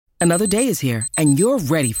Another day is here, and you're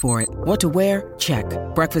ready for it. What to wear? Check.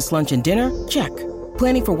 Breakfast, lunch, and dinner? Check.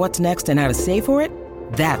 Planning for what's next and how to save for it?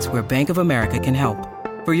 That's where Bank of America can help.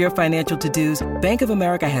 For your financial to-dos, Bank of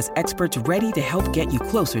America has experts ready to help get you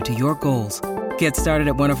closer to your goals. Get started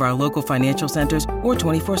at one of our local financial centers or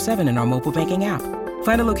 24/7 in our mobile banking app.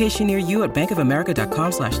 Find a location near you at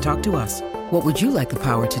bankofamerica.com/talktous. What would you like the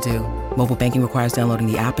power to do? Mobile banking requires downloading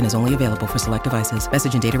the app and is only available for select devices.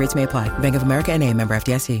 Message and data rates may apply. Bank of America N.A., member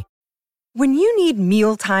FDIC. When you need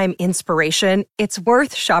mealtime inspiration, it's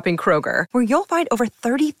worth shopping Kroger, where you'll find over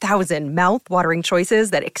 30,000 mouth-watering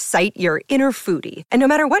choices that excite your inner foodie. And no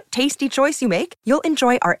matter what tasty choice you make, you'll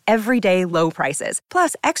enjoy our everyday low prices,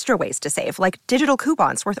 plus extra ways to save, like digital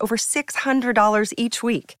coupons worth over $600 each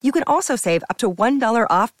week. You can also save up to $1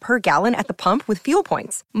 off per gallon at the pump with fuel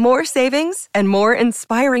points. More savings and more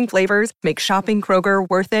inspiring flavors make shopping Kroger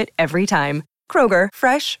worth it every time. Kroger,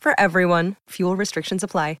 fresh for everyone. Fuel restrictions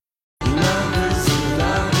apply.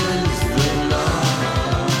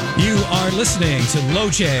 You are listening to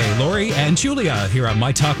Loj, Lori, and Julia here on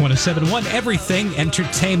My Talk 107.1, Everything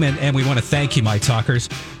Entertainment. And we want to thank you, My Talkers.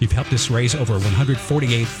 You've helped us raise over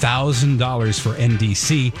 $148,000 for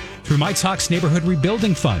NDC through My Talk's Neighborhood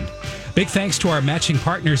Rebuilding Fund. Big thanks to our matching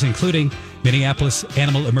partners, including Minneapolis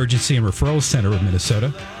Animal Emergency and Referral Center of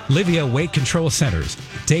Minnesota, Livia Weight Control Centers,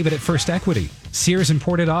 David at First Equity, Sears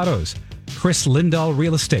Imported Autos, Chris Lindahl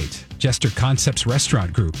Real Estate, Jester Concepts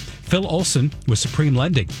Restaurant Group, Phil Olson with Supreme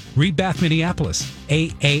Lending, Rebath Minneapolis,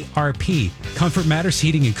 AARP, Comfort Matters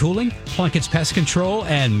Heating and Cooling, Plunkett's Pest Control,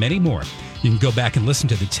 and many more. You can go back and listen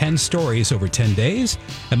to the 10 stories over 10 days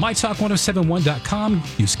at mytalk1071.com.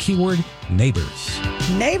 Use keyword neighbors.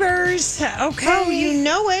 Neighbors. Okay. Oh, you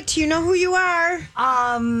know it. You know who you are.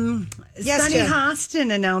 Yes, Sunny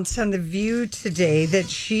Hostin announced on The View today that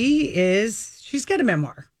she's got a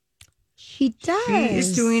memoir. She does. She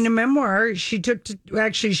is doing a memoir. She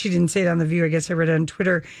didn't say it on The View. I guess I read it on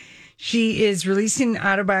Twitter. She is releasing an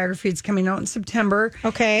autobiography. It's coming out in September.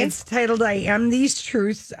 Okay. It's titled I Am These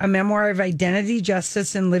Truths, a memoir of identity,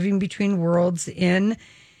 justice, and living between worlds. In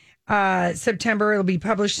September, it'll be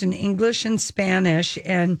published in English and Spanish.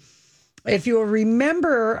 And if you'll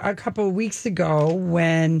remember a couple of weeks ago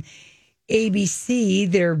when ABC,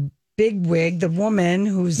 their bigwig, the woman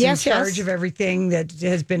who's in charge of everything that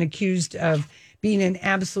has been accused of being an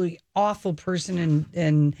absolutely awful person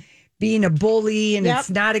and being a bully, and it's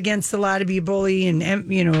not against the law to be a bully. And,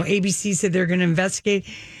 ABC said they're going to investigate.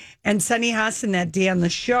 And Sunny Hostin that day on the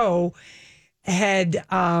show had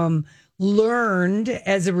learned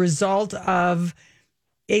as a result of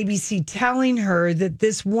ABC telling her that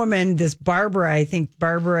this woman, this Barbara, I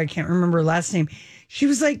can't remember her last name, she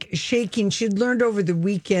was like shaking. She'd learned over the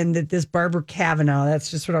weekend that this Barbara Kavanaugh, that's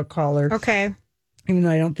just what I'll call her. Okay. Even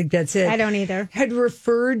though I don't think that's it. I don't either. Had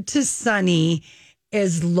referred to Sunny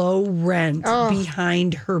as low rent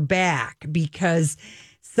behind her back because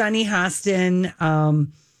Sunny Hostin,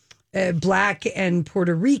 Black and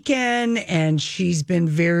Puerto Rican, and she's been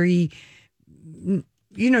very, she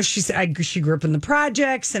grew up in the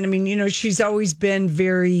projects. And she's always been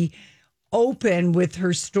very open with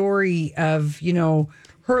her story of, her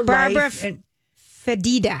Barbara life. And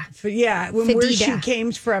Fedida. Where she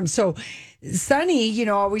came from. So Sunny,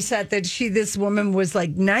 always thought that this woman was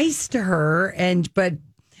like nice to her, but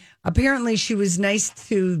apparently she was nice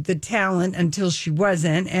to the talent until she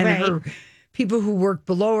wasn't. And her people who worked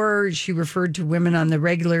below her, she referred to women on the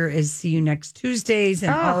regular as "see you next Tuesdays"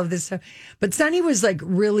 and all of this stuff. But Sunny was like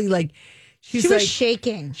really like she was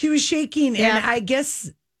shaking. She was shaking, and I guess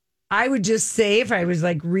I would just say, if I was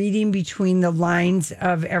like reading between the lines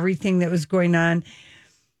of everything that was going on,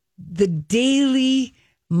 the daily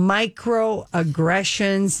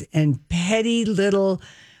microaggressions and petty little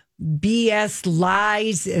BS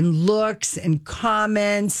lies and looks and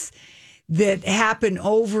comments that happen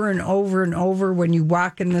over and over and over when you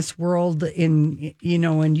walk in this world and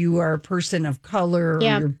you are a person of color or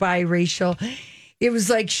you're biracial. It was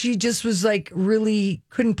like she just was like really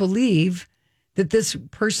couldn't believe that this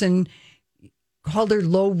person called her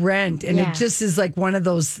low rent, and it just is like one of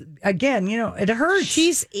those, again, it hurts.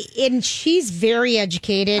 She's very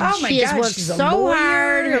educated. Oh my she has gosh, worked she's a so lawyer,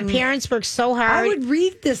 hard. Her and parents worked so hard. I would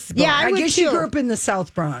read this book. Yeah, I would guess too. she grew up in the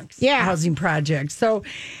South Bronx housing project. So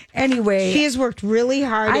anyway, she has worked really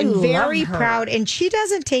hard and very proud, and she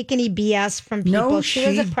doesn't take any BS from people. No, she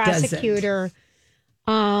was a prosecutor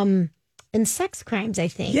in sex crimes, I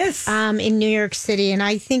think. Yes. In New York City, and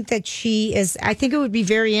I think that I think it would be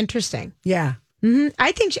very interesting. Yeah. Mm-hmm.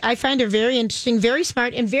 I find her very interesting, very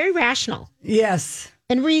smart, and very rational. Yes.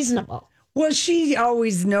 And reasonable. Well, she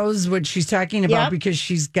always knows what she's talking about because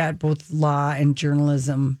she's got both law and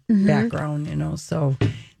journalism background, so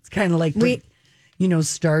it's kind of like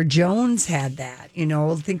Star Jones had that,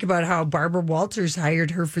 think about how Barbara Walters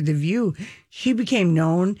hired her for The View. She became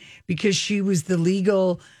known because she was the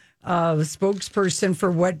legal spokesperson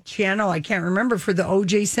for what channel? I can't remember, for the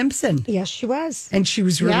O.J. Simpson. Yes, she was. And she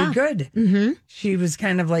was really good. Mm-hmm. She was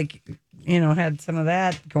kind of like, had some of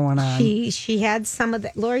that going on. She had some of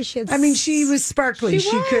that. Lori, she was sparkly.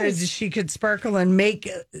 She could sparkle and make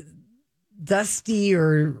dusty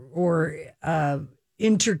or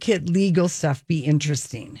intricate legal stuff be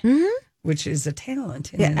interesting, which is a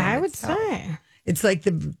talent. I would say. It's like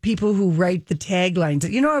the people who write the taglines.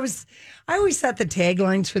 I always thought the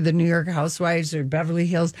taglines for the New York Housewives or Beverly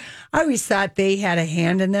Hills, I always thought they had a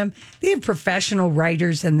hand in them. They have professional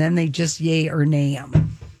writers, and then they just yay or nay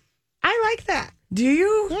them. I like that. Do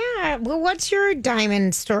you? Yeah. Well, what's your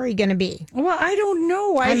diamond story going to be? Well, I don't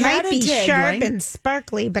know. I might be tagline. Sharp and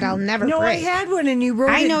sparkly, but I'll never break. I had one, and you wrote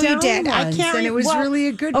it down. I know you did. Once, I can't. And it was really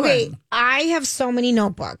a good one. Okay, I have so many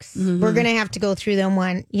notebooks. We're going to have to go through them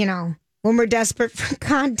when we're desperate for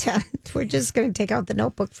content. We're just going to take out the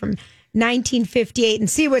notebook from 1958 and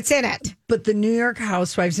see what's in it. But the New York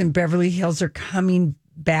Housewives and Beverly Hills are coming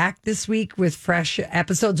back this week with fresh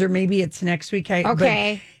episodes, or maybe it's next week.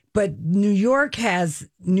 Okay. But New York has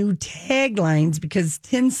new taglines because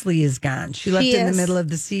Tinsley is gone. She left in the middle of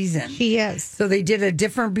the season. She is. So they did a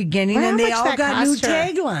different beginning, and they all got new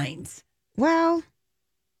taglines. Well,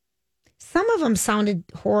 some of them sounded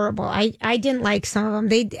horrible. I didn't like some of them.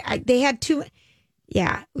 They had too.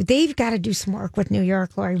 Yeah, they've got to do some work with New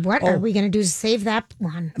York, Lori. What are we going to do to save that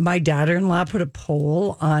one? My daughter-in-law put a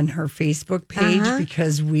poll on her Facebook page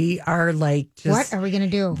because we are like, what are we going to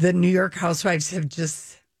do? The New York Housewives have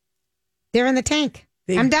just. They're in the tank.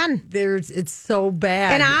 I'm done. It's so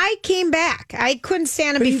bad. And I came back. I couldn't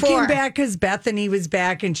stand it before. You came back because Bethany was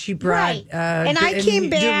back and she brought. Right. And I came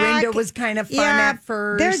back. Dorinda was kind of fun at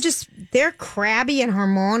first. They're crabby and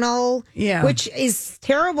hormonal. Yeah. Which is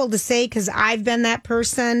terrible to say because I've been that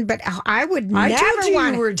person, but I would never want. I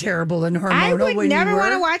told you were terrible and hormonal. I would never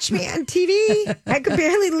want to watch me on TV. I could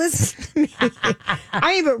barely listen to me.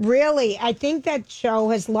 But really, I think that show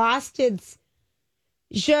has lost its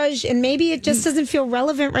zhuzh, and maybe it just doesn't feel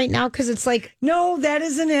relevant right now because it's like, no, that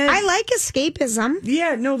isn't it. I like escapism.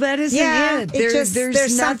 Yeah, no, that isn't it.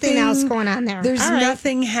 There's something else going on there. There's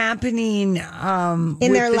nothing happening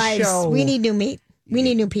in their lives. Show. We need new meat. We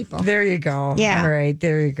need new people. There you go. Yeah. All right.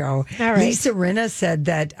 There you go. All right. Lisa Rinna said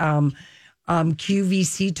that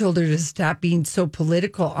QVC told her to stop being so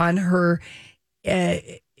political on her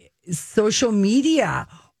social media.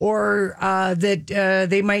 Or that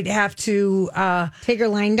they might have to take her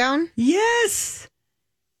line down. Yes,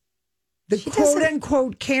 the quote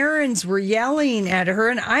unquote Karens were yelling at her,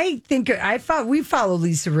 and we follow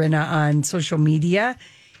Lisa Rinna on social media,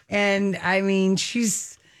 and I mean she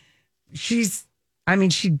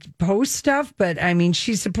posts stuff, but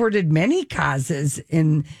she supported many causes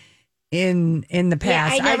in the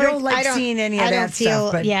past. Yeah, I don't like seeing any of that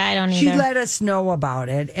stuff, but I don't either. She let us know about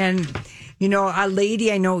it, and. A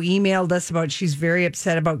lady I know emailed us about she's very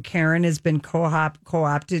upset about Karen has been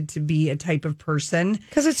co-opted to be a type of person.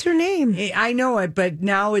 Because it's her name. I know it, but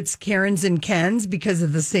now it's Karens and Kens because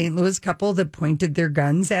of the St. Louis couple that pointed their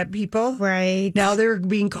guns at people. Right. Now they're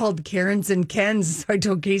being called Karens and Kens. So I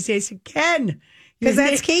told Casey, I said, Ken. Because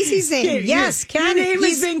that's Casey's name. Yes, Ken. Your name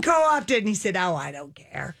has been co-opted. And he said, I don't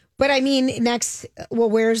care. But next,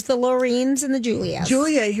 where's the Loreens and the Julias?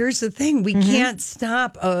 Julia, here's the thing. We can't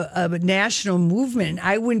stop a national movement.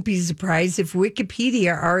 I wouldn't be surprised if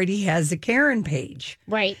Wikipedia already has a Karen page.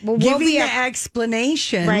 Right. Well, giving the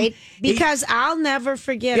explanation. Right. Because I'll never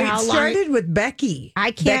forget how long. It started with Becky.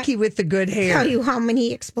 Becky with the good hair. Tell you how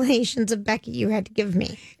many explanations of Becky you had to give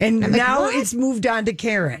me. And now it's moved on to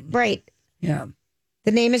Karen. Right. Yeah. The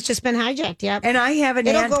name has just been hijacked. Yep. And I have I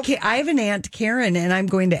have an aunt Karen, and I'm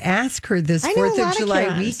going to ask her this 4th of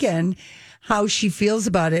July weekend how she feels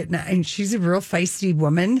about it. And she's a real feisty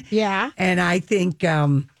woman. Yeah. And I think,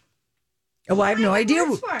 I have no idea.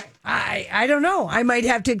 I don't know. I might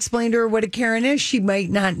have to explain to her what a Karen is. She might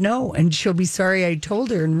not know, and she'll be sorry I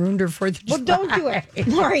told her and ruined her 4th of July. Well, don't do it,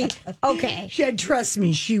 Lori. Okay. Trust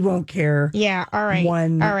me, she won't care. Yeah, all right.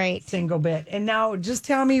 All right. Single bit. And now just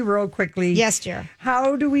tell me real quickly. Yes, dear.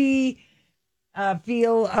 How do we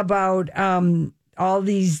feel about all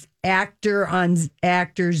these actor on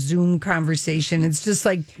actor Zoom conversation. It's just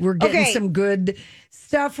like we're getting some good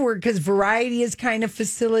stuff because Variety is kind of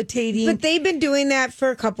facilitating. But they've been doing that for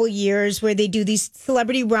a couple years where they do these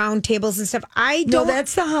celebrity roundtables and stuff. No,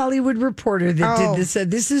 that's the Hollywood Reporter that did this.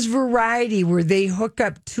 This is Variety where they hook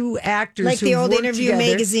up two actors like the old Interview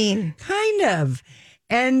magazine. Kind of.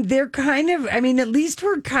 And they're kind of, I mean, at least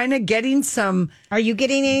we're kind of getting some. Are you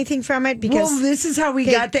getting anything from it? Because this is how we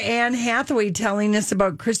got the Anne Hathaway telling us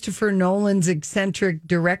about Christopher Nolan's eccentric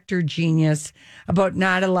director genius about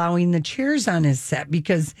not allowing the chairs on his set.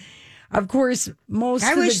 Because, of course,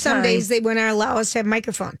 I wish some days they wouldn't allow us to have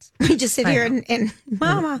microphones. We just sit here and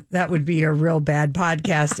mama. That would be a real bad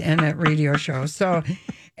podcast and a radio show. So.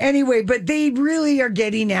 Anyway, but they really are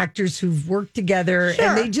getting actors who've worked together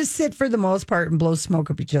and they just sit for the most part and blow smoke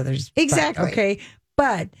up each other's exactly. butt, okay?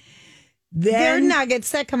 But then they're nuggets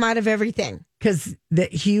that come out of everything. Because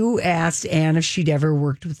Hugh asked Anne if she'd ever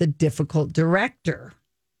worked with a difficult director.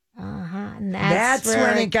 And that's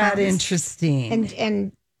when it got interesting.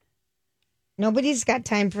 And nobody's got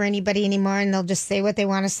time for anybody anymore, and they'll just say what they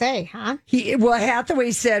want to say, huh?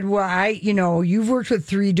 Hathaway said, you've worked with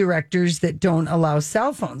 3 directors that don't allow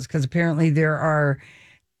cell phones, because apparently there are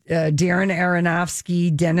Darren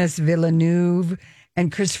Aronofsky, Denis Villeneuve,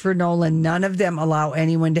 and Christopher Nolan. None of them allow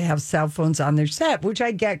anyone to have cell phones on their set, which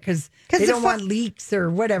I get because they don't want leaks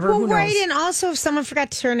or whatever. Well, who knows? right, and also if someone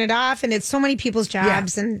forgot to turn it off, and it's so many people's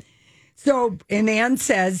jobs, and... So, and Anne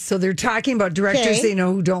says, so they're talking about directors they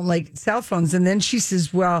know who don't like cell phones. And then she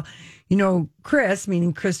says, well, Chris,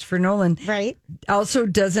 meaning Christopher Nolan, right, also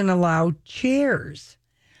doesn't allow chairs.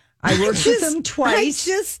 I worked with him twice.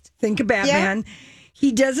 Think of Batman. Yeah.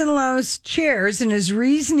 He doesn't allow us chairs. And his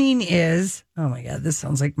reasoning is, oh my God, this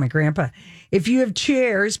sounds like my grandpa. If you have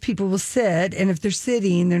chairs, people will sit. And if they're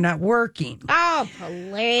sitting, they're not working. Oh,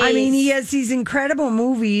 please. I mean, he has these incredible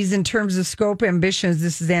movies in terms of scope, ambitions.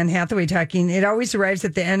 This is Anne Hathaway talking. It always arrives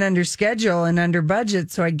at the end under schedule and under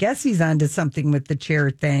budget. So I guess he's onto something with the chair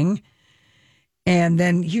thing. And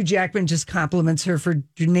then Hugh Jackman just compliments her for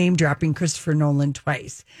name dropping Christopher Nolan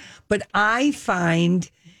twice. But I find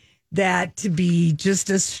that to be just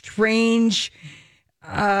a strange...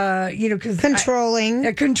 because controlling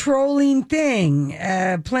a controlling thing.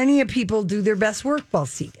 Plenty of people do their best work while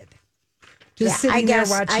seated, sitting there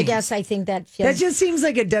watching. I think that just seems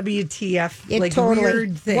like a WTF, totally,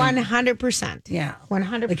 weird thing. 100%. Yeah,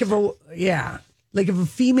 100%. Like if a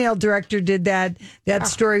female director did that,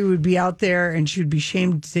 story would be out there, and she would be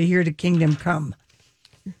shamed to hear the kingdom come.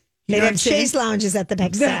 They have chaise lounges at the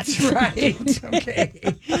next set. That's right.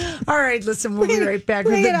 Okay. All right. Listen, we'll be right back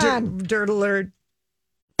with the Dirt Alert.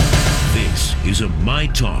 This is a My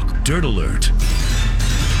Talk Dirt Alert.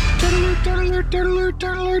 All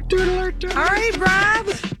right, Rob,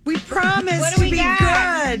 we promise to be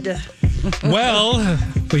good. Well,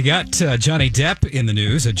 we got Johnny Depp in the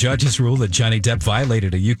news. A judge has ruled that Johnny Depp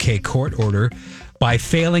violated a UK court order by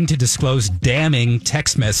failing to disclose damning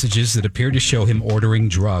text messages that appear to show him ordering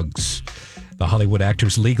drugs. The Hollywood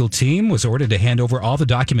actor's legal team was ordered to hand over all the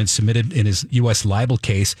documents submitted in his U.S. libel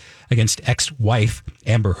case against ex-wife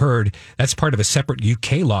Amber Heard. That's part of a separate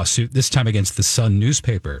UK lawsuit, this time against the Sun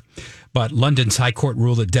newspaper. But London's High Court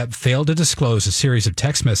ruled that Depp failed to disclose a series of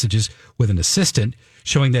text messages with an assistant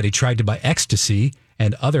showing that he tried to buy ecstasy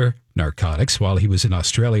and other narcotics while he was in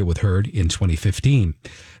Australia with Heard in 2015.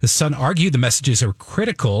 The Sun argued the messages are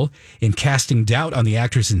critical in casting doubt on the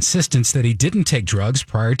actor's insistence that he didn't take drugs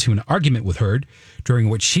prior to an argument with Heard, during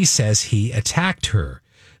which she says he attacked her.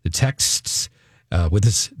 The texts with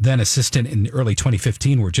his then assistant in early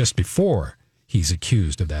 2015 were just before he's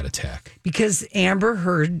accused of that attack. Because Amber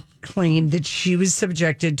Heard claimed that she was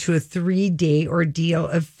subjected to a 3-day ordeal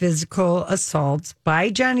of physical assaults by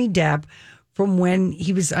Johnny Depp from when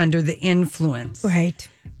he was under the influence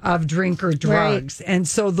of drink or drugs. Right. And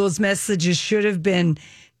so those messages should have been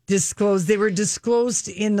disclosed. They were disclosed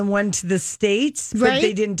in the one to the States, but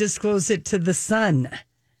they didn't disclose it to the Sun.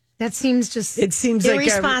 That seems just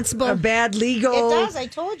irresponsible. Like a bad legal... It does, I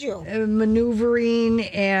told you. Maneuvering,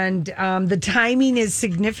 and the timing is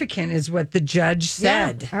significant, is what the judge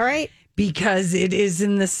said. Yeah. All right. Because it is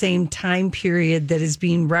in the same time period that is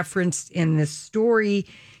being referenced in this story.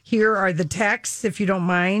 Here are the texts, if you don't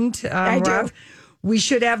mind, Rob. Do. We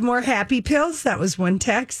should have more happy pills. That was one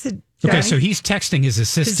text. Okay, so he's texting his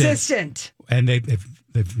assistant. And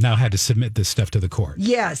they've now had to submit this stuff to the court.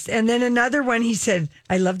 Yes. And then another one, he said,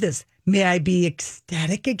 I love this. May I be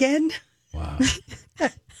ecstatic again? Wow.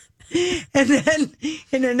 And then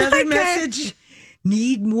in another message,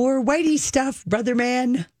 need more whitey stuff, brother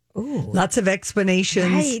man. Ooh. Lots of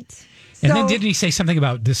explanations. Right. And then didn't he say something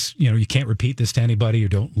about this, you can't repeat this to anybody or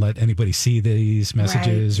don't let anybody see these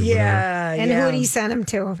messages or whatever? Yeah. And who did he send him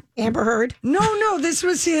to? Amber Heard? No, this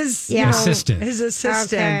was his assistant. His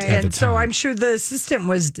assistant. Okay. And so I'm sure the assistant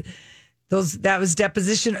was that was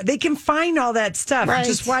deposition. They can find all that stuff. Right.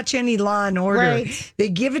 Just watch any Law and Order. Right. They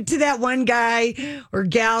give it to that one guy or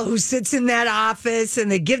gal who sits in that office and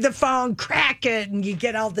they give the phone, crack it, and you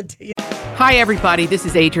get all the Hi, everybody. This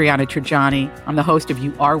is Adriana Trajani. I'm the host of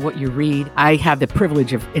You Are What You Read. I have the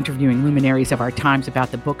privilege of interviewing luminaries of our times about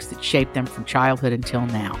the books that shaped them from childhood until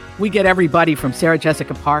now. We get everybody from Sarah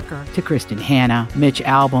Jessica Parker to Kristen Hanna, Mitch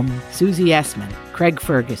Albom, Susie Essman, Craig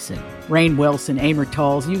Ferguson, Rainn Wilson, Amor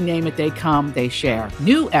Tolls, you name it, they come, they share.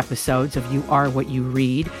 New episodes of You Are What You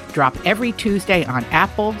Read drop every Tuesday on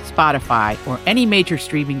Apple, Spotify, or any major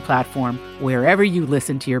streaming platform wherever you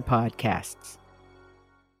listen to your podcasts.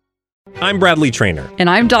 I'm Bradley Trainer. And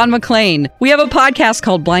I'm Don McClain. We have a podcast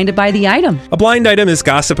called Blinded by the Item. A blind item is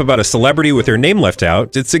gossip about a celebrity with their name left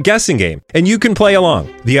out. It's a guessing game, and you can play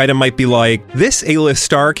along. The item might be like, this A-list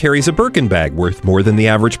star carries a Birkin bag worth more than the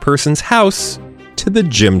average person's house to the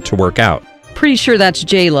gym to work out. Pretty sure that's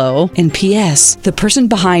J-Lo. And P.S. the person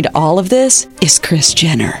behind all of this is Kris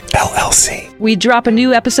Jenner, LLC. We drop a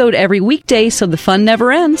new episode every weekday so the fun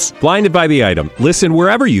never ends. Blinded by the Item. Listen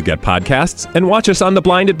wherever you get podcasts and watch us on the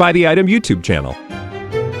Blinded by the Item YouTube channel.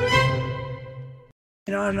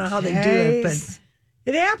 I don't know how they do it, but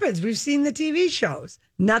it happens. We've seen the TV shows.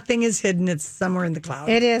 Nothing is hidden. It's somewhere in the cloud.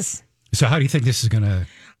 It is. So how do you think this is going to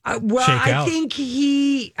shake out?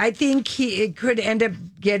 I think it could end up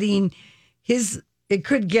getting it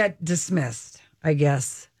could get dismissed, I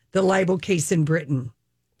guess. The libel case in Britain.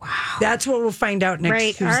 Wow. That's what we'll find out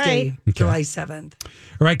next Tuesday, July 7th.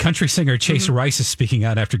 All right, country singer Chase Rice is speaking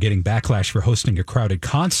out after getting backlash for hosting a crowded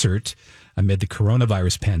concert amid the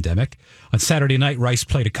coronavirus pandemic. On Saturday night, Rice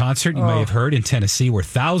played a concert, you may have heard, in Tennessee, where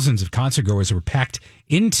thousands of concertgoers were packed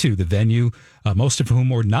into the venue, most of whom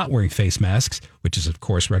were not wearing face masks, which is, of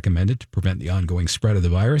course, recommended to prevent the ongoing spread of the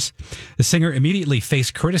virus. The singer immediately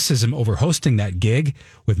faced criticism over hosting that gig,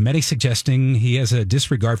 with many suggesting he has a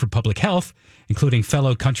disregard for public health, including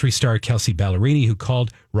fellow country star Kelsey Ballerini, who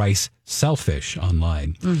called Rice selfish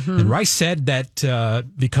online. And Rice said that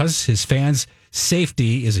because his fans'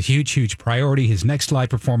 safety is a huge, huge priority, his next live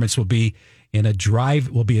performance will be a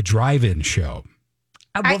drive-in show.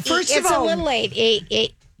 Well, first of it's all, a little late.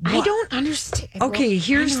 I don't understand. Okay,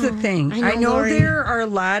 here's the thing. I know Lori. there are a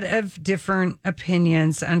lot of different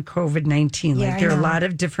opinions on COVID-19. Yeah, Like there are I a know. lot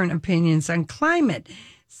of different opinions on climate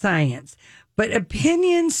science. But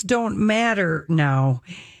opinions don't matter now.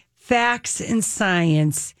 Facts and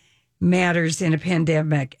science matters in a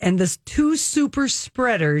pandemic. And the two super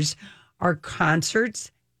spreaders are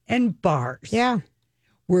concerts and bars. Yeah.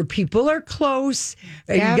 Where people are close.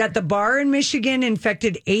 You got the bar in Michigan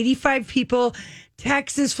infected 85 people.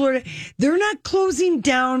 Texas, Florida. They're not closing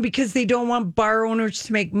down because they don't want bar owners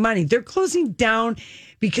to make money. They're closing down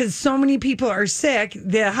because so many people are sick.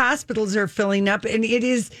 The hospitals are filling up, and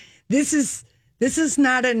this is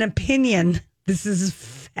not an opinion. This is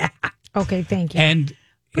fact. Okay, thank you. And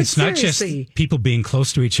But it's not seriously. just people being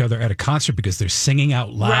close to each other at a concert because they're singing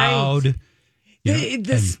out loud. Right. you know,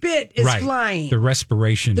 The and- spit is flying. The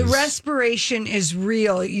respiration The is respiration is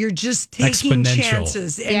real. You're just taking Exponential.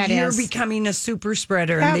 chances, and Yeah, it you're is. becoming a super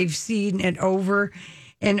spreader. Yep. And they've seen it over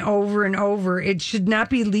and over and over. It should not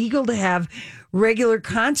be legal to have regular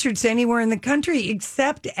concerts anywhere in the country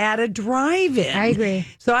except at a drive-in. I agree.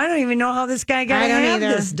 So I don't even know how this guy got I to don't have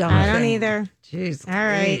either. this dumb I don't thing. either. Jeez. All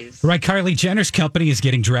right. please. Right, Kylie Jenner's company is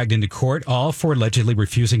getting dragged into court, all for allegedly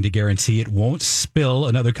refusing to guarantee it won't spill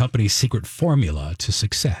another company's secret formula to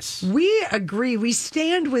success. We agree. We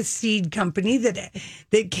stand with Seed Company that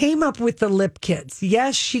came up with the lip kits.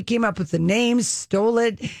 Yes, she came up with the names, stole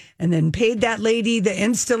it, and then paid that lady, the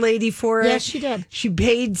Insta lady, for it. Yes, she did. She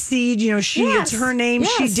paid Seed. It's Yes, her name.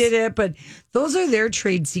 She yes. did it, but those are their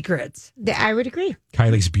trade secrets. I would agree.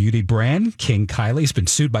 Kylie's beauty brand, King Kylie, has been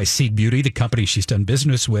sued by Seed Beauty, the company she's done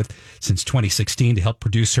business with since 2016 to help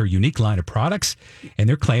produce her unique line of products. And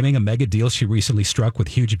they're claiming a mega deal she recently struck with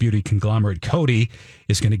huge beauty conglomerate Coty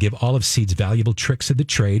is going to give all of Seed's valuable tricks of the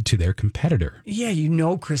trade to their competitor. Yeah,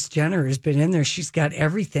 Kris Jenner has been in there. She's got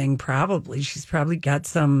everything, probably. She's probably got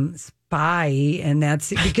some spy, and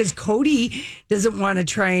that's it. Because Coty doesn't want to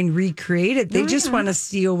try and recreate it. They just want to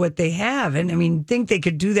steal what they have. And I mean, think they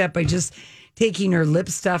could do that by just taking her lip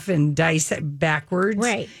stuff and dice it backwards.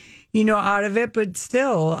 Right. Out of it. But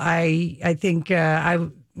still, I think,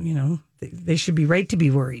 they should be right to be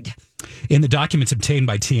worried. In the documents obtained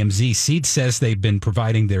by TMZ, Seed says they've been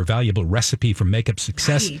providing their valuable recipe for makeup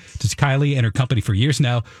success to Kylie and her company for years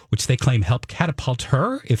now, which they claim helped catapult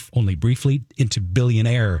her, if only briefly, into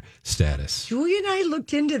billionaire status. Julia and I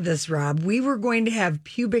looked into this, Rob. We were going to have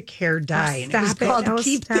pubic hair dye. And it was called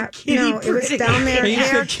Keep the Kitty Pretty. It was down there.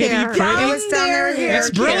 Hair care. It was down there.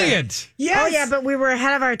 That's brilliant. Yes. Oh, yeah, but we were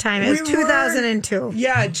ahead of our time. It was 2002.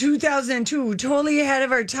 Yeah, 2002. Totally ahead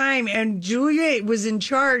of our time. And Julia was in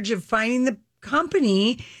charge of finding the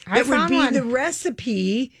company that would be the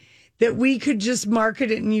recipe that we could just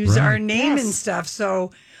market it and use our name and stuff.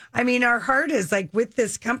 So, I mean, our heart is like with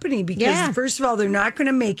this company because, first of all, they're not going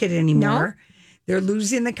to make it anymore. No. They're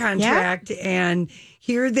losing the contract. And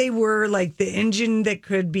here they were, like the engine that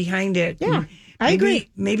could behind it. Yeah, and I agree.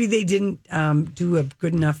 Maybe they didn't do a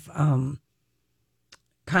good enough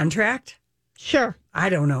contract. Sure. I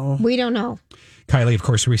don't know. We don't know. Kylie, of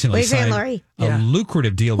course, recently signed a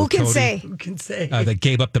lucrative deal with Coty. Who can say? That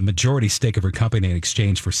gave up the majority stake of her company in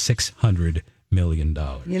exchange for $600 million.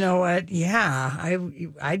 You know what? Yeah,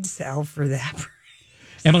 I'd sell for that.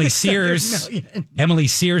 Emily Sears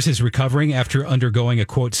is recovering after undergoing a,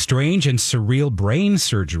 quote, strange and surreal brain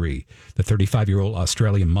surgery. The 35-year-old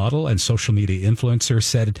Australian model and social media influencer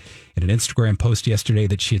said in an Instagram post yesterday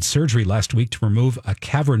that she had surgery last week to remove a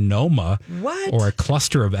cavernoma, or a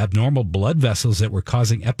cluster of abnormal blood vessels that were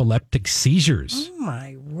causing epileptic seizures. Oh,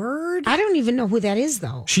 my word. I don't even know who that is,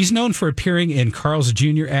 though. She's known for appearing in Carl's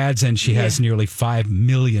Jr. ads, and she has nearly 5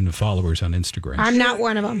 million followers on Instagram. I'm not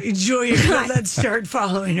one of them. Julia, let's start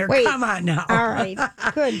following her. Wait. Come on now. All right.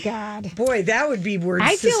 Good God. Boy, that would be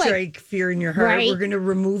words to strike fear in your heart. Right? We're going to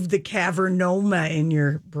remove the cavernoma in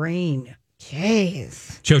your brain.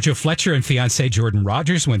 Jeez. JoJo Fletcher and fiance Jordan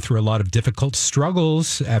Rogers went through a lot of difficult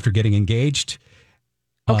struggles after getting engaged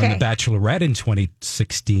on The Bachelorette in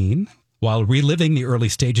 2016. While reliving the early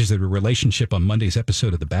stages of their relationship on Monday's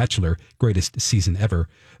episode of The Bachelor, greatest season ever,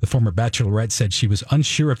 the former Bachelorette said she was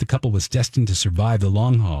unsure if the couple was destined to survive the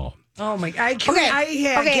long haul. Oh my! I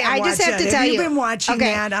just have to tell you. You've been watching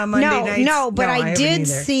that on Monday nights? No, but I did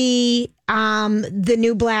see the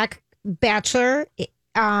new Black Bachelor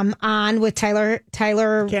on with Tyler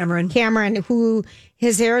Cameron, who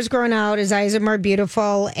his hair is grown out, his eyes are more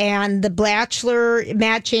beautiful, and the Bachelor,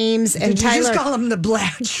 Matt James and Tyler. Did you just call him the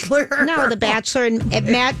Bachelor? No, the Bachelor and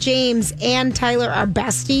Matt James and Tyler are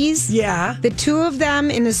besties. Yeah, the two of them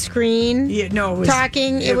in the screen. Yeah, no,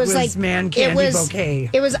 talking. It was like man candy bouquet.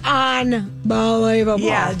 It was unbelievable.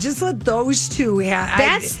 Yeah, just let those two have.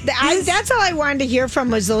 That's all I wanted to hear from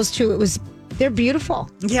was those two. They're beautiful.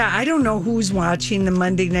 Yeah, I don't know who's watching the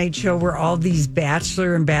Monday night show where all these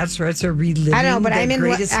Bachelor and Bachelorettes are reliving. I know, but I'm in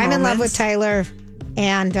love with Tyler,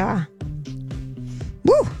 and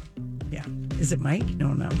woo. Yeah, is it Mike?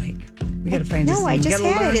 No, not Mike. We got to find. No, I just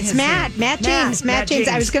had it. It's Matt. Matt James. Matt James.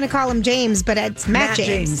 I was going to call him James, but it's Matt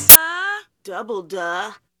James. Double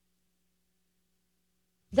duh.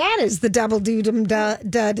 That is the double doodum duh.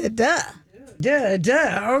 Okay.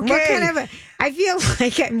 What kind of I feel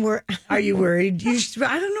like I'm worried. Are you worried?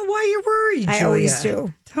 I don't know why you're worried, Julia. I always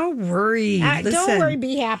do. Don't worry. Don't worry,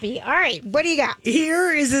 be happy. All right, what do you got?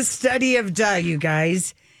 Here is a study of you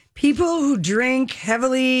guys. People who drink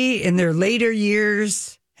heavily in their later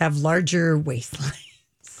years have larger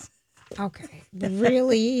waistlines. Okay.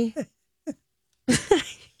 Really?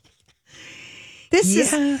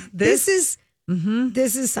 This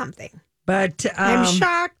is something. But I'm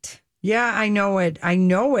shocked. Yeah, I know it.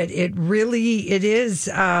 It really is.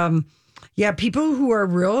 People who are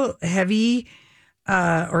real heavy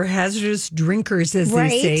or hazardous drinkers, as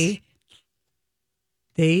they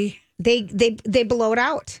say, they blow it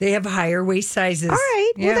out. They have higher waist sizes. All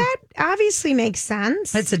right. Yeah. Well, that obviously makes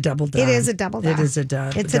sense. It's a double duh. It is a double duh. It is a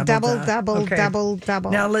duh. It's a double.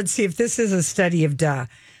 Now let's see if this is a study of duh.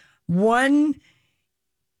 1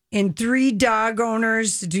 in 3 dog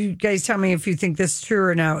owners, do you guys tell me if you think this is true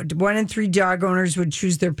or not? 1 in 3 dog owners would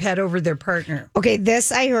choose their pet over their partner. Okay,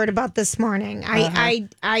 this I heard about this morning.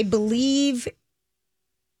 I believe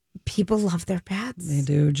people love their pets. They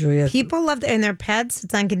do, Julia. People love their pets.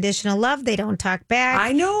 It's unconditional love. They don't talk back.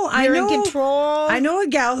 I know. You're in control. I know a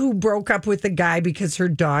gal who broke up with a guy because her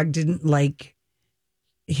dog didn't like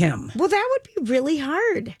him. Well, that would be really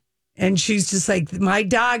hard. And she's just like, my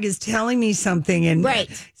dog is telling me something. And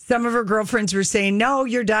some of her girlfriends were saying, no,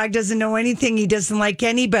 your dog doesn't know anything. He doesn't like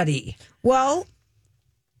anybody. Well,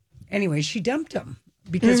 anyway, she dumped him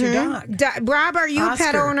because her dog. Rob, are you a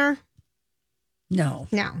pet owner? No.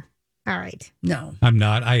 All right. No. I'm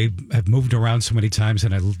not. I have moved around so many times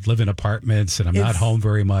and I live in apartments and I'm not home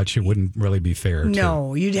very much. It wouldn't really be fair.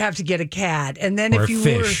 No, you'd have to get a cat. And then or if a you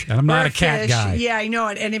fish. were. And I'm not or a cat fish. guy. Yeah, I know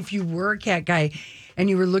it. And if you were a cat guy and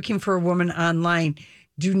you were looking for a woman online,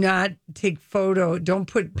 do not take don't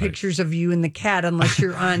put pictures of you and the cat unless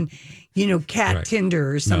you're on, cat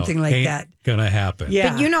Tinder or something like that. Gonna happen.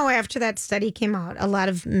 Yeah. But after that study came out, a lot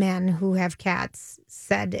of men who have cats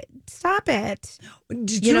said, "Stop it."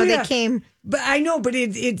 They came. But I know, but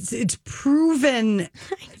it's proven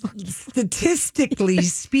statistically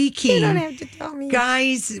speaking. You don't have to tell me.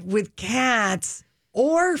 Guys with cats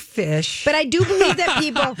or fish. But I do believe that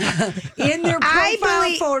people in their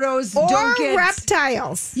profile photos don't get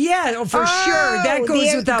reptiles. Yeah, for sure. That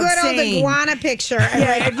goes without saying. Good old iguana picture.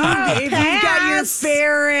 Yeah, if you've got your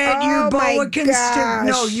ferret, your boa constrictor.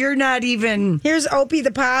 No, you're not even. Here's Opie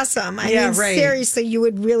the possum. I mean, seriously, you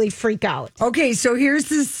would really freak out. Okay, so here's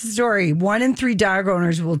the story. 1 in 3 dog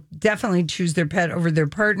owners will definitely choose their pet over their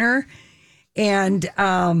partner. And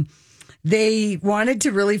they wanted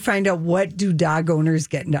to really find out, what do dog owners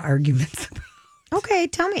get into arguments about? Okay,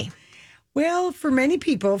 tell me. Well, for many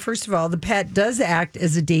people, first of all, the pet does act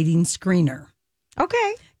as a dating screener.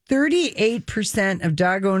 Okay. 38% of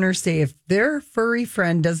dog owners say if their furry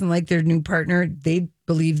friend doesn't like their new partner, they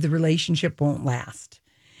believe the relationship won't last.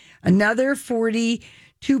 Another 42%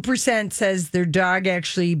 says their dog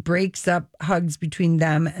actually breaks up hugs between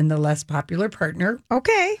them and the less popular partner.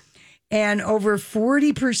 Okay. And over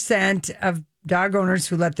 40% of dog owners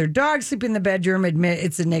who let their dog sleep in the bedroom admit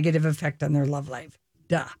it's a negative effect on their love life.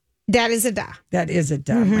 Duh. That is a duh. That is a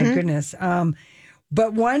duh. My goodness.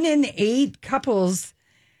 But 1 in 8 couples,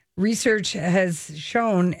 research has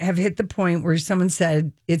shown, have hit the point where someone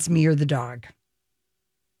said, it's me or the dog.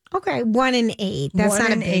 Okay. 1 in 8. That's 1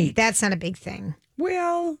 not in 8. That's not a big thing.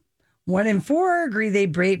 Well, 1 in 4 agree they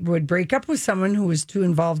would break up with someone who was too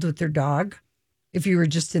involved with their dog. If you were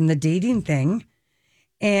just in the dating thing.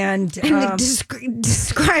 And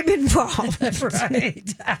describe involved.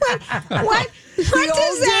 Right. What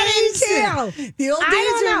does that entail? The old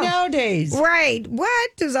days or nowadays. Right. What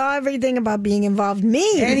does everything about being involved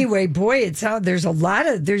mean? Anyway, boy, there's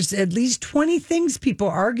at least 20 things people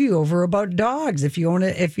argue over about dogs. If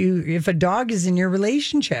a dog is in your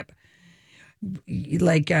relationship,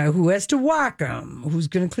 like who has to walk them, who's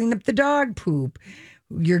going to clean up the dog poop.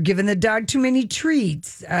 You're giving the dog too many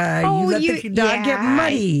treats. You let the dog get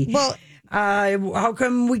muddy. Well, how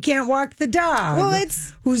come we can't walk the dog? Well,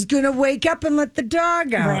 who's going to wake up and let the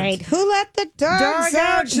dog out? Right. Who let the dog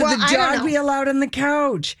out? Should the dog be allowed on the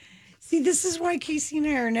couch? See, this is why Casey and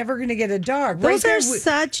I are never going to get a dog. Those are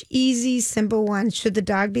such easy, simple ones. Should the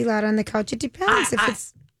dog be allowed on the couch? It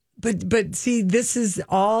depends. But see, this is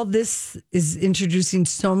introducing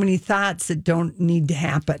so many thoughts that don't need to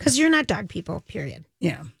happen. Because you're not dog people, period.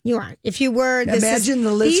 Yeah. You aren't. If you were, imagine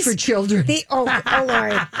the list for children. Oh,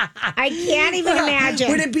 Lord. I can't even imagine.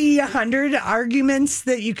 Would it be 100 arguments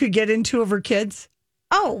that you could get into over kids?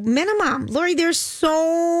 Oh, minimum. Lori, there's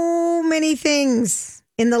so many things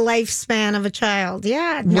in the lifespan of a child.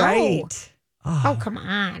 Yeah. No. Right. Oh, come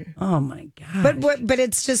on. Oh, my God. But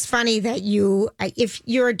it's just funny that if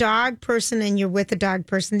you're a dog person and you're with a dog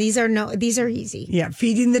person, these are easy. Yeah,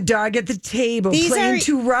 feeding the dog at the table, playing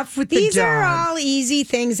too rough with the dog. These are all easy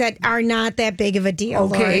things that are not that big of a deal,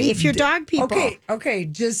 okay. Lori, if you're dog people. Okay.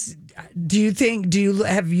 Just, do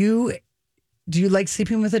you like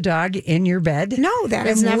sleeping with a dog in your bed? No, that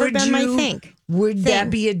has never been my thing. Would that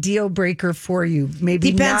be a deal breaker for you?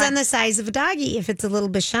 Maybe depends on the size of a doggy. If it's a little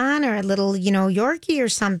Bichon or a little, Yorkie or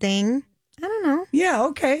something, I don't know. Yeah,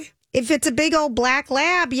 okay. If it's a big old black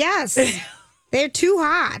lab, yes. They're too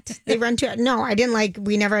hot. They run too hot. No,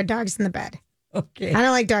 we never had dogs in the bed. Okay. I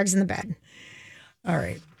don't like dogs in the bed. All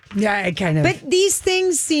right. Yeah, I kind of. But these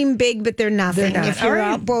things seem big, but they're nothing. They're not. If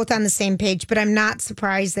you're both on the same page. But I'm not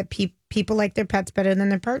surprised that people like their pets better than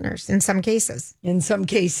their partners in some cases. In some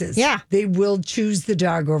cases. Yeah. They will choose the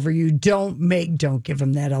dog over you. Don't give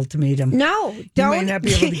them that ultimatum. No. You might not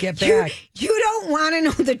be able to get back. You don't want to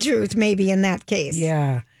know the truth, maybe, in that case.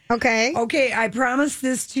 Yeah. Okay. Okay, I promised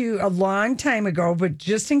this to you a long time ago, but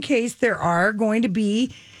just in case, there are going to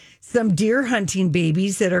be some deer hunting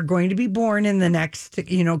babies that are going to be born in the next,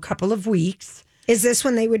 couple of weeks. Is this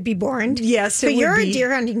when they would be born? Yes. So you're a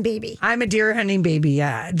deer hunting baby. I'm a deer hunting baby.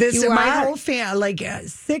 Yeah. My whole family,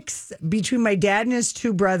 6 between my dad and his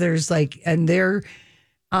 2 brothers, and they're.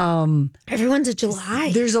 Everyone's a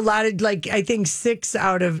July. There's a lot of I think 6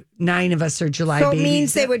 out of 9 of us are July babies. So it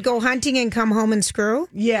means they would go hunting and come home and screw?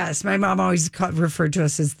 Yes. My mom always referred to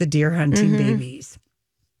us as the deer hunting babies.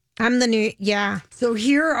 I'm the new, yeah. So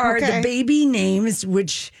here are the baby names,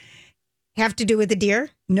 which have to do with the deer?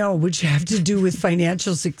 No, which have to do with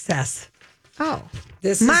financial success. Oh.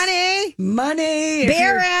 This money.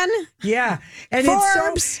 Barron. Yeah. And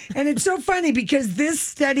Forbes. It's so funny because this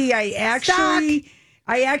study I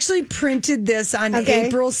actually printed this on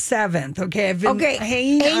April 7th. Okay. I've been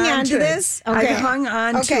hanging on to this. Okay. I've hung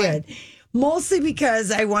on to it. Mostly because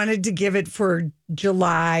I wanted to give it for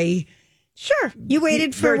July. Sure. You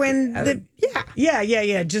waited for when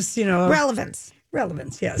Yeah. Just, relevance.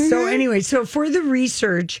 Yeah. So anyway, for the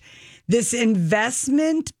research, this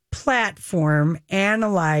investment platform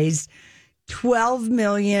analyzed 12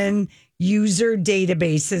 million user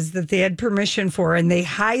databases that they had permission for, and they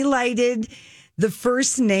highlighted the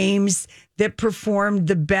first names that performed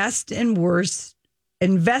the best and worst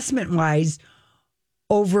investment-wise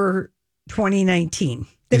over 2019.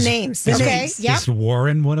 The names. Yep. Is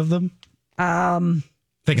Warren one of them?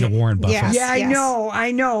 Thinking of Warren Buffett. Yes, yeah,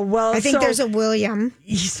 I know. Well, I think there's a William.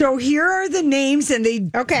 So here are the names, and they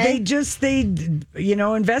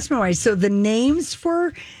investment wise. So the names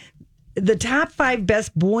for the top 5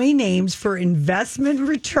 best boy names for investment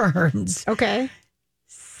returns. Okay.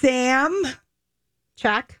 Sam.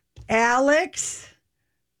 Check. Alex.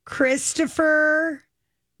 Christopher.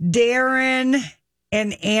 Darren.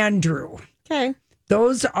 And Andrew. Okay.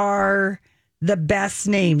 Those are the best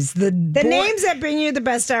names. The names that bring you the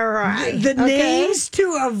best ROI. The names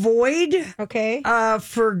to avoid. Okay.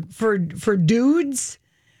 For dudes,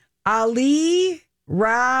 Ali,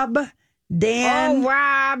 Rob, Dan,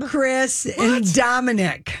 Rob, Chris, and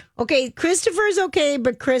Dominic. Okay, Christopher's okay,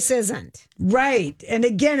 but Chris isn't. Right. And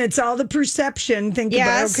again, it's all the perception. Think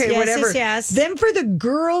about whatever. Yes. Then for the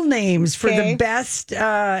girl names for the best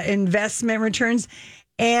investment returns,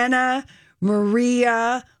 Anna,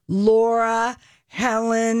 Maria, Laura,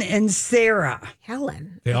 Helen, and Sarah.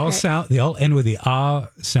 Helen. They all end with the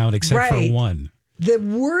sound except for one. The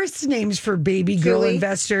worst names for baby girl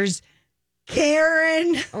investors,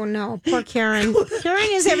 Karen. Oh no, poor Karen. Karen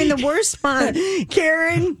is having the worst month.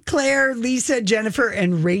 Karen, Claire, Lisa, Jennifer,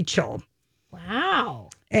 and Rachel. Wow.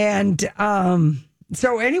 And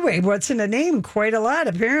so anyway, what's in a name? Quite a lot,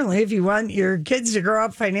 apparently, if you want your kids to grow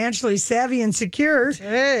up financially savvy and secure.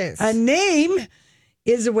 Jeez. A name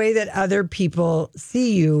is a way that other people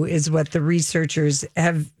see you, is what the researchers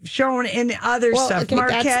have shown in other stuff. Okay,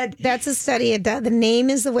 Marquette. That's a study. The name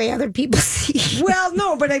is the way other people see you. Well,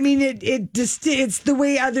 no, but I mean, it's the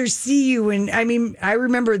way others see you. And I mean, I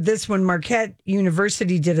remember this when Marquette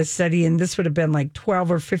University did a study, and this would have been like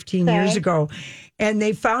 12 or 15 years ago. And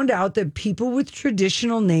they found out that people with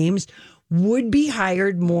traditional names would be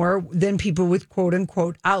hired more than people with quote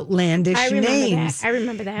unquote outlandish names. I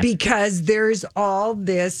remember that. Because there's all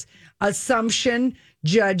this assumption,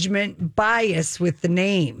 judgment, bias with the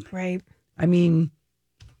name. Right. I mean,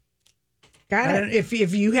 got it. If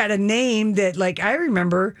you had a name that, like, I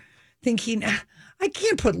remember thinking, I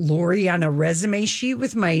can't put Lori on a resume sheet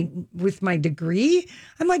with my degree.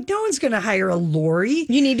 I'm like, no one's going to hire a Lori.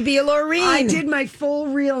 You need to be a Lorene. I did my full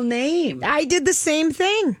real name. I did the same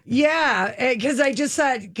thing. Yeah, because I just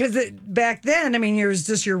thought, back then, I mean, it was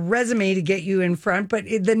just your resume to get you in front, but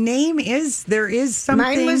the name there is something.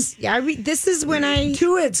 Mine was, this is when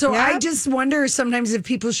to it. So I just wonder sometimes if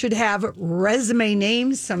people should have resume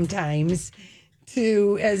names sometimes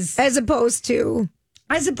as opposed to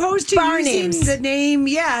bar using names. the name,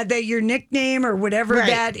 that your nickname or whatever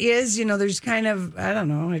that is. There's kind of, I don't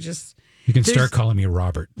know. You can start calling me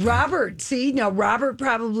Robert. Robert. See, now Robert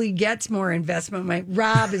probably gets more investment.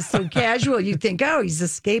 Rob is so casual. You think, he's a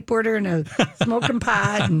skateboarder and a smoking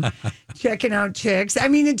pot and checking out chicks. I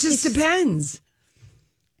mean, it just depends.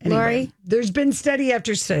 Anyway, Lori? There's been study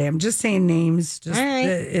after study. I'm just saying names. Just all right.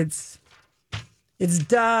 It's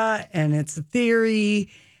and it's a theory.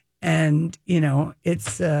 And,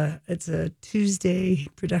 it's a Tuesday,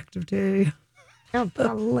 productive day. Oh,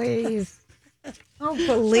 please.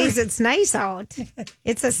 It's nice out.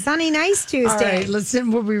 It's a sunny, nice Tuesday. All right,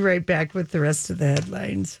 listen, we'll be right back with the rest of the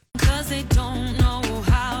headlines. Because they don't know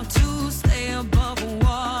how to stay above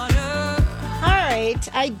water. All right,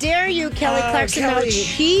 I dare you, Kelly Clarkson. Kelly.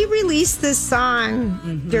 She released this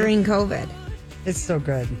song during COVID. It's so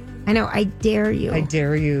good. I know. I dare you. I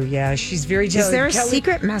dare you. Yeah, she's very talented. Is there a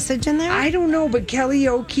secret message in there? I don't know, but Kelly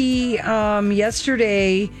Oki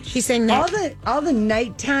yesterday, she sang that all the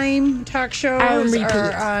nighttime talk shows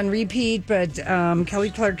are on repeat. But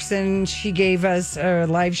Kelly Clarkson, she gave us a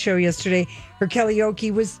live show yesterday. Her Kelly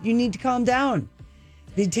Oki was "You Need to Calm Down,"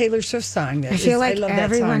 the Taylor Swift song. I feel like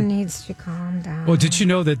everyone needs to calm down. Well, did you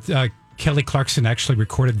know that Kelly Clarkson actually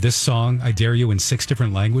recorded this song, "I Dare You," in 6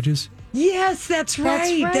 different languages? Yes, that's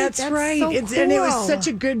right. That's right. So cool. And it was such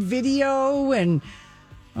a good video, and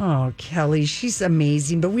Oh, Kelly, she's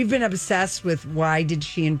amazing. But we've been obsessed with why did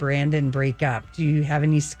she and Brandon break up? Do you have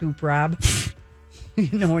any scoop, Rob?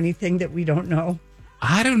 You know anything that we don't know?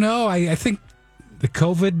 I don't know. I think the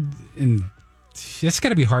COVID and it's got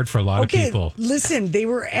to be hard for a lot of people. Listen, they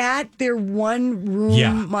were at their one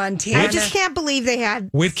room Montana. I just can't believe they had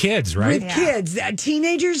with kids, right? With kids,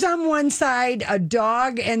 teenagers on one side, a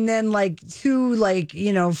dog, and then like two,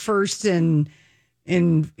 first and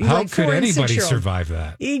how like could 4 and anybody 6-year-old. survive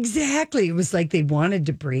that? Exactly. It was like they wanted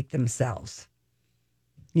to break themselves.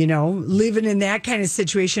 Living in that kind of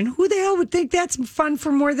situation. Who the hell would think that's fun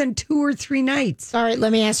for more than 2 or 3 nights? All right,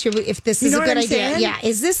 let me ask you if this is a good idea. Saying? Yeah,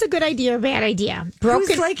 is this a good idea or a bad idea? I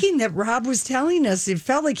was liking that Rob was telling us. It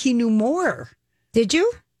felt like he knew more. Did you?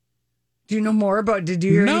 Do you know more about? Did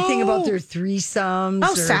you hear anything about their threesomes?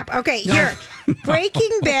 Oh, stop. Okay, here.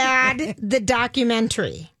 Breaking Bad, the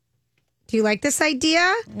documentary. Do you like this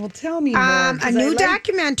idea? Well, tell me more. A new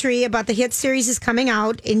documentary about the hit series is coming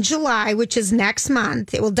out in July, which is next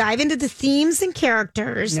month. It will dive into the themes and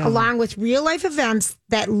characters along with real life events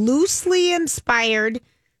that loosely inspired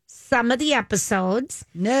some of the episodes.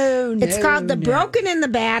 It's called The Broken and the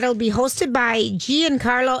Bad. It'll be hosted by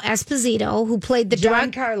Giancarlo Esposito, who played the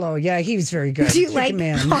Giancarlo. Yeah, he was very good. Do you like?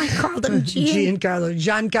 Oh, I called him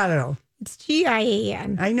Giancarlo. It's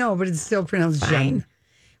Gian. I know, but it's still pronounced Fine. Gian.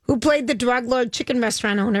 Who played the drug lord chicken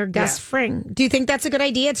restaurant owner, Gus Fring. Do you think that's a good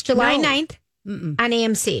idea? It's July 9th on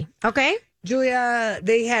AMC. Okay. Julia,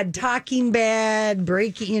 they had Talking Bad,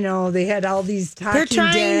 Breaking, they had all these Talking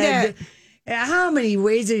Dead. How many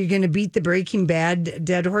ways are you going to beat the Breaking Bad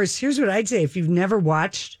dead horse? Here's what I'd say. If you've never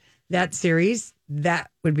watched that series, that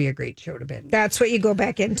would be a great show to binge. That's what you go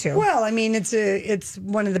back into. Well, I mean, it's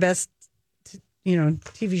one of the best,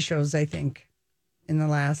 TV shows, I think. In the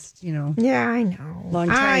last, yeah, I know, long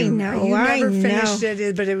time. I know, you never finished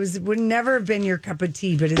it, but would never have been your cup of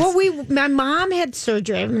tea. But my mom had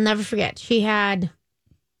surgery. I'll never forget. She had,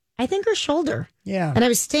 I think, her shoulder. Yeah, and I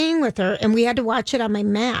was staying with her, and we had to watch it on my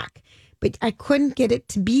Mac, but I couldn't get it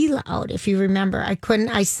to be loud. If you remember, I couldn't.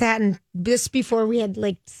 I sat in this before we had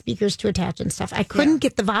like speakers to attach and stuff. I couldn't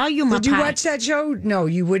get the volume up. Did you watch that show? No,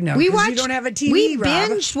 you wouldn't have. We watched. You don't have a TV. We Rob.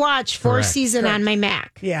 binge watched 4 seasons on my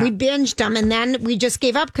Mac. Yeah, we binged them, and then we just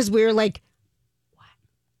gave up because we were like,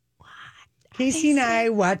 "What?" Casey and I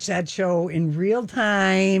watched that show in real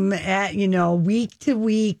time, at week to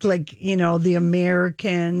week, like The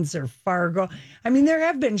Americans or Fargo. I mean, there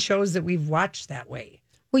have been shows that we've watched that way.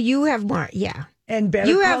 Well, you have more, yeah. And Better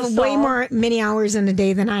you Call have Saul. way more many hours in a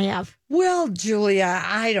day than I have. Well, Julia,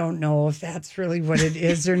 I don't know if that's really what it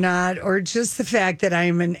is or not, or just the fact that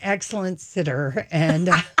I'm an excellent sitter and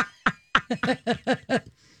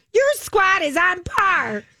your squat is on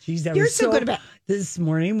par. Geez, You're so good at it. This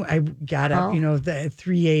morning, I got up, the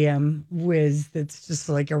 3 a.m. whiz that's just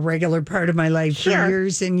like a regular part of my life for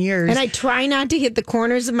years and years. And I try not to hit the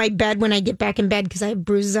corners of my bed when I get back in bed because I have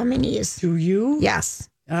bruises on my knees. Do you? Yes.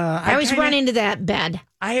 I always run into that bed.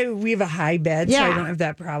 We have a high bed, so I don't have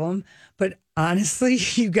that problem. But honestly,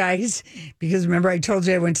 you guys, because remember I told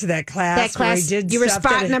you I went to that class where I did you were stuff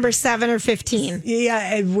spot number 7 or 15.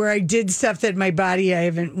 Yeah, where I did stuff that my body I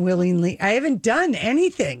haven't done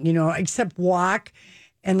anything, except walk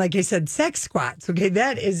and, like I said, sex squats. Okay,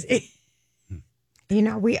 that is it.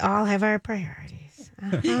 We all have our priorities.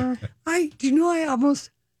 Uh-huh. I almost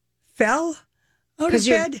fell out of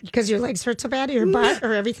bed because your legs hurt so bad, or your butt,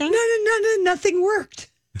 or everything. No, nothing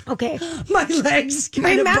worked. Okay. My legs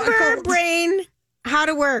kind of buckled. Remember, brain, how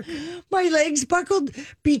to work. My legs buckled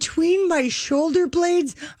between my shoulder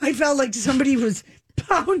blades. I felt like somebody was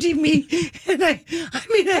pounding me. And I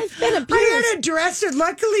had a dresser.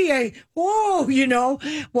 Luckily,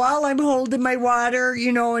 while I'm holding my water,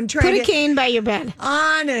 and trying to. Put a cane by your bed.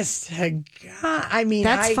 Honest to God. I mean,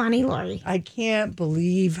 that's funny, Lori. I can't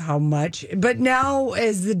believe how much. But now,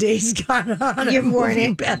 as the days gone on, you're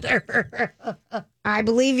moving better. I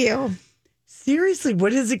believe you. Seriously,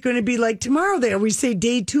 what is it going to be like tomorrow? They always say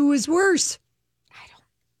day 2 is worse. I don't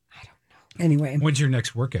know. Anyway. When's your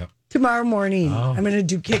next workout? Tomorrow morning. Oh. I'm going to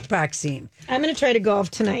do kickboxing. I'm going to try to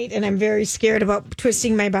golf tonight, and I'm very scared about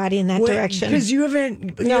twisting my body in that direction. Because you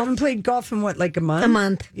haven't played golf in what, like a month? A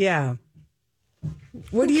month. Yeah.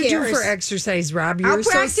 What do you do for exercise, Rob? You're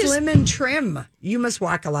so slim and trim. You must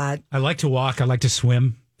walk a lot. I like to walk. I like to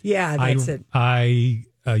swim. Yeah, that's it. I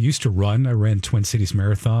used to run. I ran Twin Cities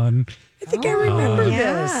Marathon. I think I remember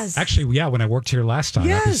this. Actually, yeah, when I worked here last time,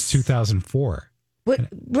 that was 2004.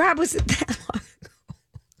 Rob, was it that long?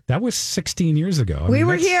 That was 16 years ago. We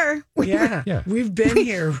were here. Yeah. We've been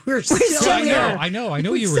here. We're still here. I know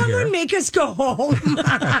you were here. Someone make us go home.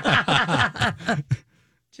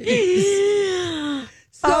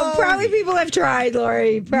 Probably people have tried,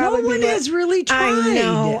 Lori. Probably no one has really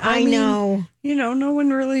tried. I know. You know, no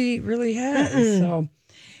one really has. So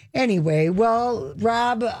anyway, well,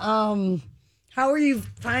 Rob, how are you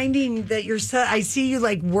finding that you're I see you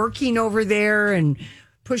like working over there and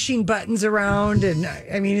pushing buttons around, and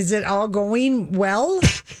I mean, is it all going well?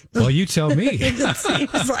 Well, you tell me. It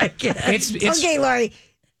seems like it. It's okay, Lori.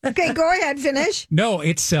 Okay, go ahead, finish. No,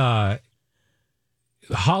 it's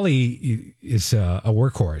Holly is a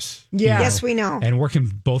workhorse. Yeah. Yes, we know. And working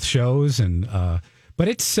both shows, and but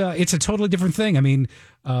it's a totally different thing. I mean,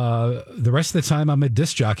 the rest of the time I'm a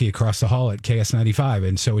disc jockey across the hall at KS95,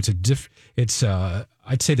 and so it's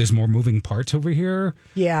I'd say there's more moving parts over here.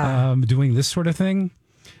 Yeah. Doing this sort of thing.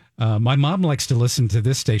 My mom likes to listen to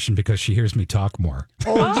this station because she hears me talk more.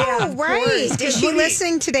 Oh, right. Is she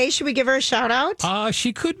listening today? Should we give her a shout out?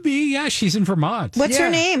 She could be. Yeah, she's in Vermont. What's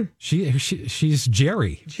her name? She's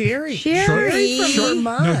Jerry. Jerry. Short,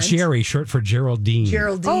 no, Jerry, short for Geraldine.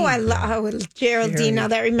 Oh, I love Geraldine. Now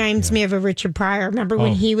that reminds me of a Richard Pryor. Remember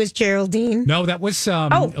when he was Geraldine? No, that was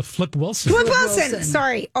Flip Wilson. Flip Wilson.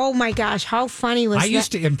 Sorry. Oh my gosh, how funny was that? I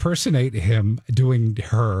used to impersonate him doing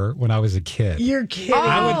her when I was a kid. You're kidding.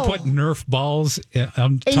 I would put Nerf balls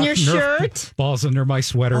in your shirt, balls under my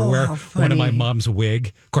sweater, wear one of my mom's wig.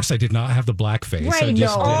 Of course, I did not have the black face. Right, I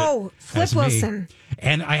just did it Flip as Wilson. Me.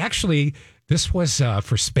 And I actually, this was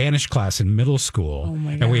for Spanish class in middle school. Oh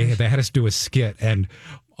my gosh. And they had us do a skit, and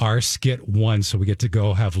our skit won, so we get to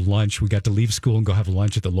go have lunch. We got to leave school and go have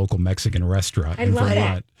lunch at the local Mexican restaurant in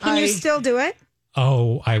Vermont. Can you still do it?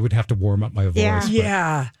 Oh, I would have to warm up my voice.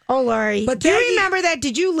 Yeah. Oh, Lori. But do you remember that?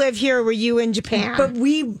 Did you live here or were you in Japan? But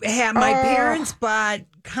we had, my parents bought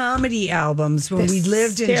comedy albums when we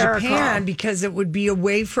lived in Japan because it would be a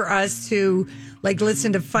way for us to like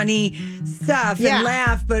listen to funny stuff and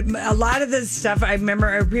laugh. But a lot of the stuff I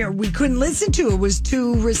remember we couldn't listen to. It was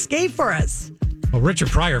too risque for us. Well, Richard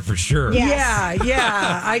Pryor for sure. Yes.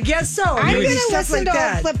 Yeah, I guess so. I'm going to listen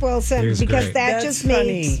to Flip Wilson because that just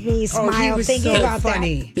makes me smile thinking about that.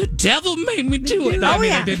 The devil made me do it.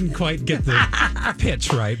 I didn't quite get the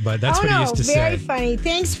pitch right, but that's what he used to say. Very funny.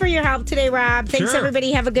 Thanks for your help today, Rob. Thanks,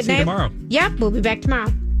 everybody. Have a good night. See you tomorrow. Yep, we'll be back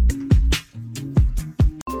tomorrow.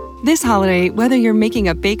 This holiday, whether you're making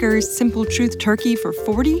a Baker's Simple Truth turkey for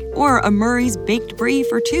 40 or a Murray's Baked Brie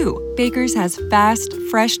for 2, Baker's has fast,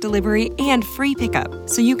 fresh delivery and free pickup,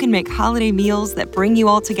 so you can make holiday meals that bring you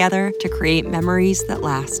all together to create memories that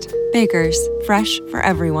last. Baker's, fresh for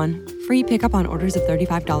everyone. Free pickup on orders of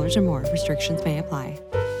 $35 or more. Restrictions may apply.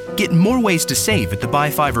 Get more ways to save at the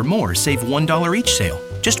Buy 5 or More Save $1 each sale.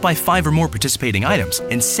 Just buy 5 or more participating items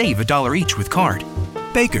and save $1 each with card.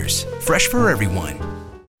 Baker's, fresh for everyone.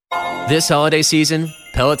 This holiday season,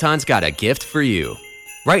 Peloton's got a gift for you.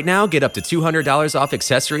 Right now, get up to $200 off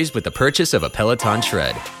accessories with the purchase of a Peloton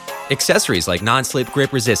Shred. Accessories like non-slip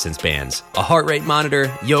grip resistance bands, a heart rate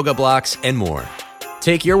monitor, yoga blocks, and more.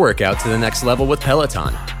 Take your workout to the next level with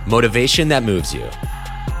Peloton. Motivation that moves you.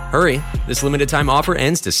 Hurry, this limited time offer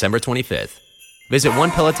ends December 25th. Visit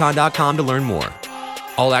onepeloton.com to learn more.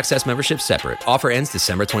 All access membership separate. Offer ends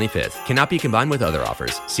December 25th. Cannot be combined with other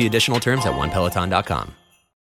offers. See additional terms at onepeloton.com.